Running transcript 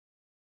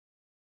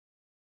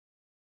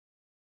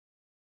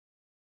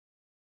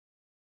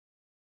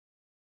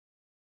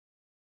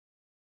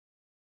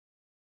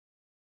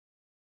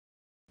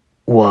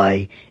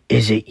Why,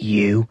 is it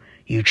you,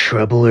 you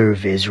troubler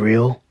of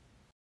Israel?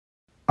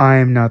 I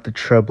am not the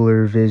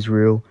troubler of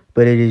Israel,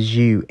 but it is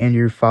you and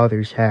your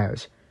father's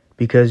house,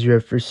 because you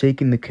have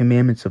forsaken the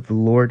commandments of the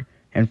Lord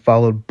and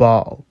followed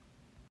Baal.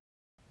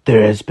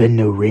 There has been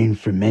no rain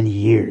for many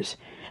years.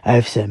 I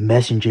have sent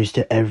messengers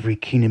to every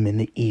kingdom in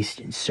the east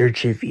in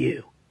search of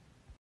you.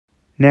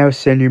 Now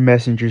send your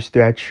messengers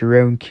throughout your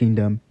own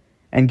kingdom,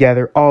 and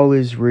gather all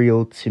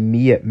Israel to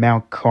me at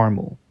Mount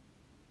Carmel,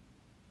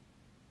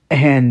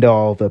 and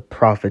all the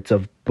prophets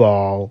of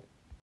Baal.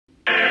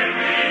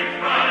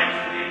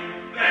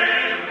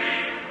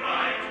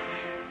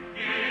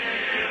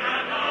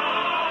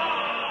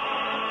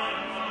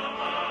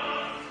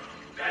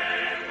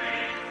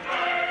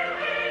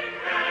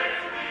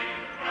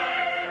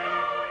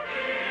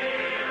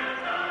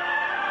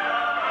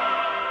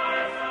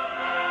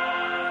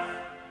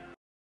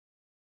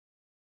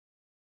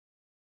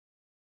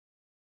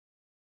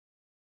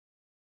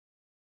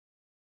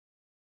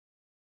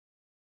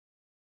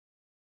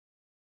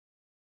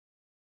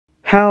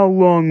 How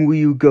long will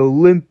you go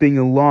limping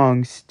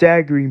along,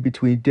 staggering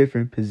between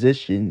different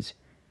positions?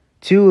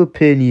 2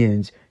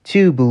 opinions,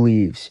 2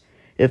 beliefs.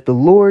 If the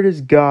Lord is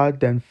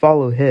God, then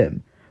follow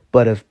him.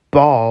 But if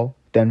Baal,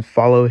 then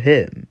follow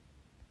him.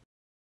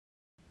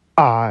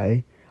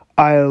 I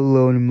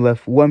alone am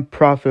left one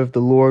prophet of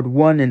the Lord,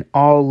 one in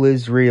all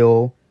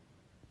Israel.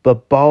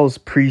 But Baal's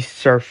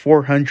priests are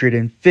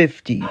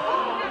 450.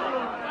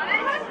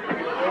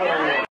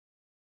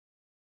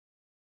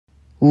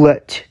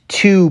 Let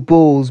 2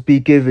 bulls be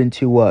given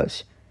to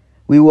us.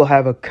 We will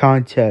have a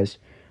contest.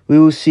 We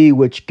will see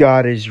which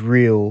God is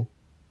real.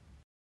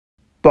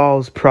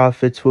 Baal's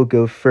prophets will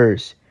go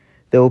first.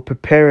 They will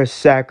prepare a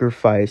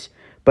sacrifice,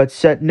 but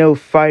set no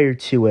fire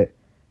to it.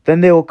 Then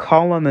they will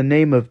call on the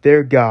name of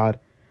their God.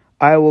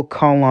 I will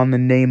call on the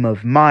name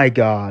of my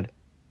God.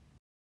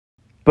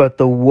 But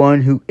the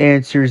one who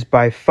answers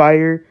by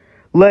fire,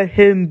 let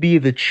him be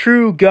the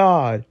true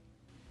God.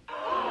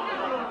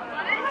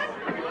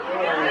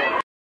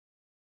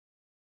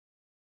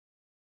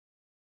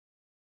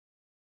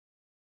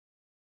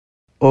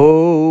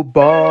 O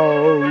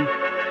Baal,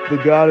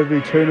 the God of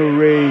eternal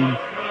rain,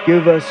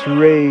 give us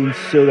rain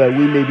so that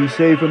we may be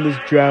saved from this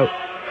drought,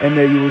 and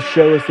that you will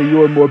show us that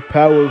you are more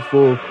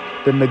powerful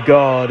than the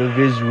God of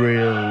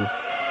Israel.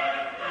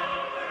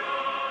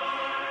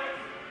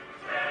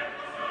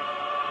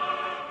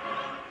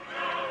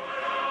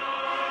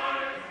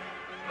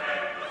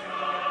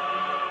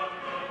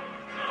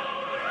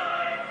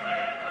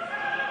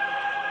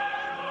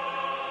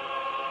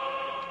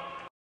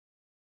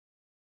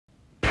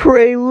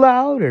 Pray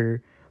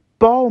louder.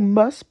 Baal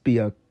must be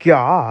a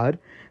god.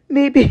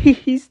 Maybe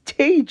he's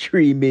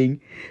daydreaming,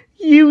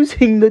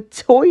 using the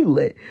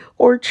toilet,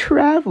 or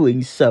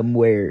traveling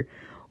somewhere.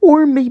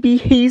 Or maybe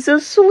he's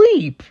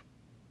asleep.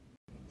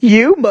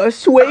 You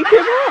must wake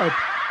him up.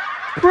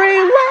 Pray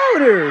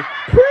louder.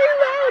 Pray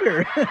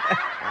louder.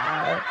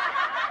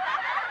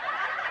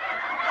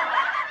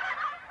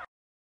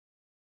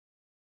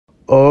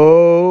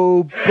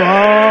 Oh,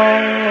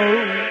 Baal.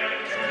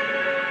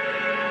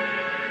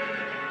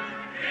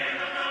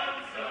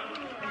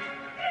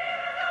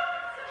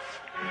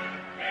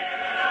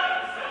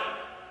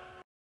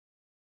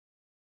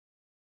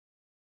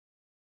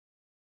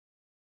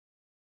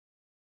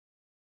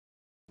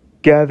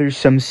 Gather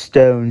some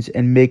stones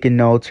and make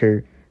an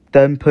altar,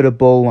 then put a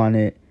bowl on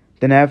it.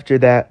 Then after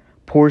that,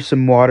 pour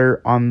some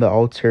water on the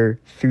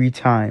altar 3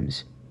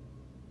 times.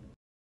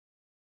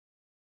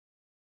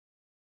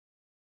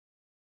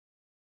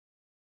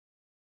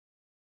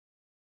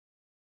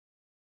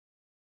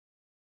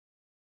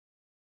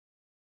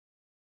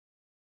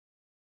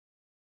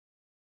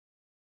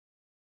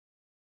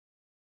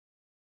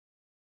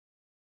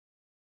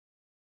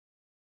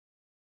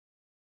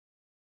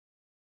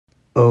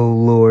 O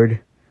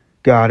Lord,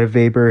 God of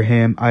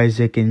Abraham,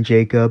 Isaac, and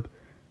Jacob,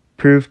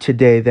 prove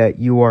today that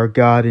you are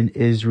God in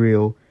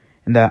Israel,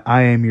 and that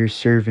I am your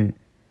servant.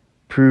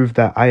 Prove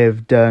that I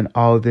have done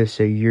all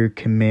this at your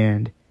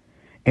command.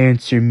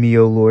 Answer me,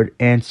 O Lord,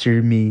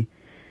 answer me.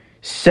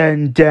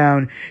 Send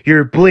down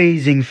your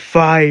blazing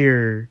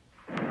fire.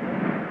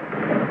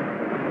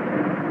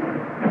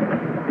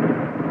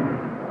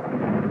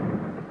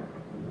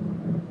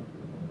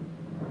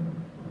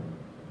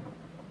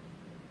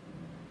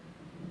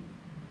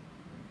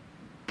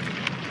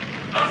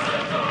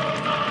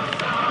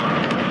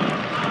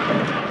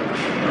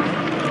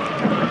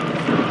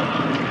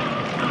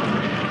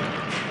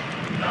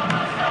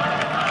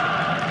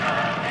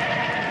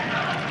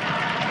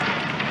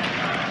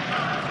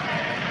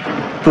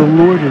 The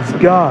Lord is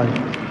God.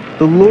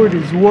 The Lord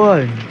is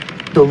one.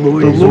 The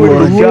Lord is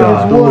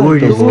God. The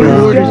Lord is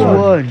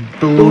one.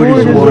 The Lord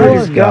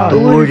is God. The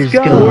Lord is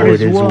God. The Lord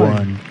is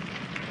one.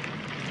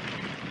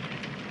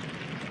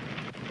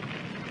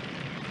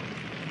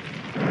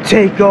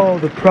 Take all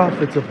the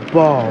prophets of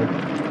Baal.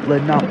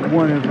 Let not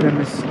one of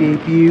them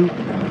escape you.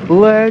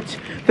 Let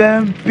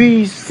them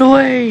be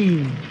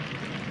slain.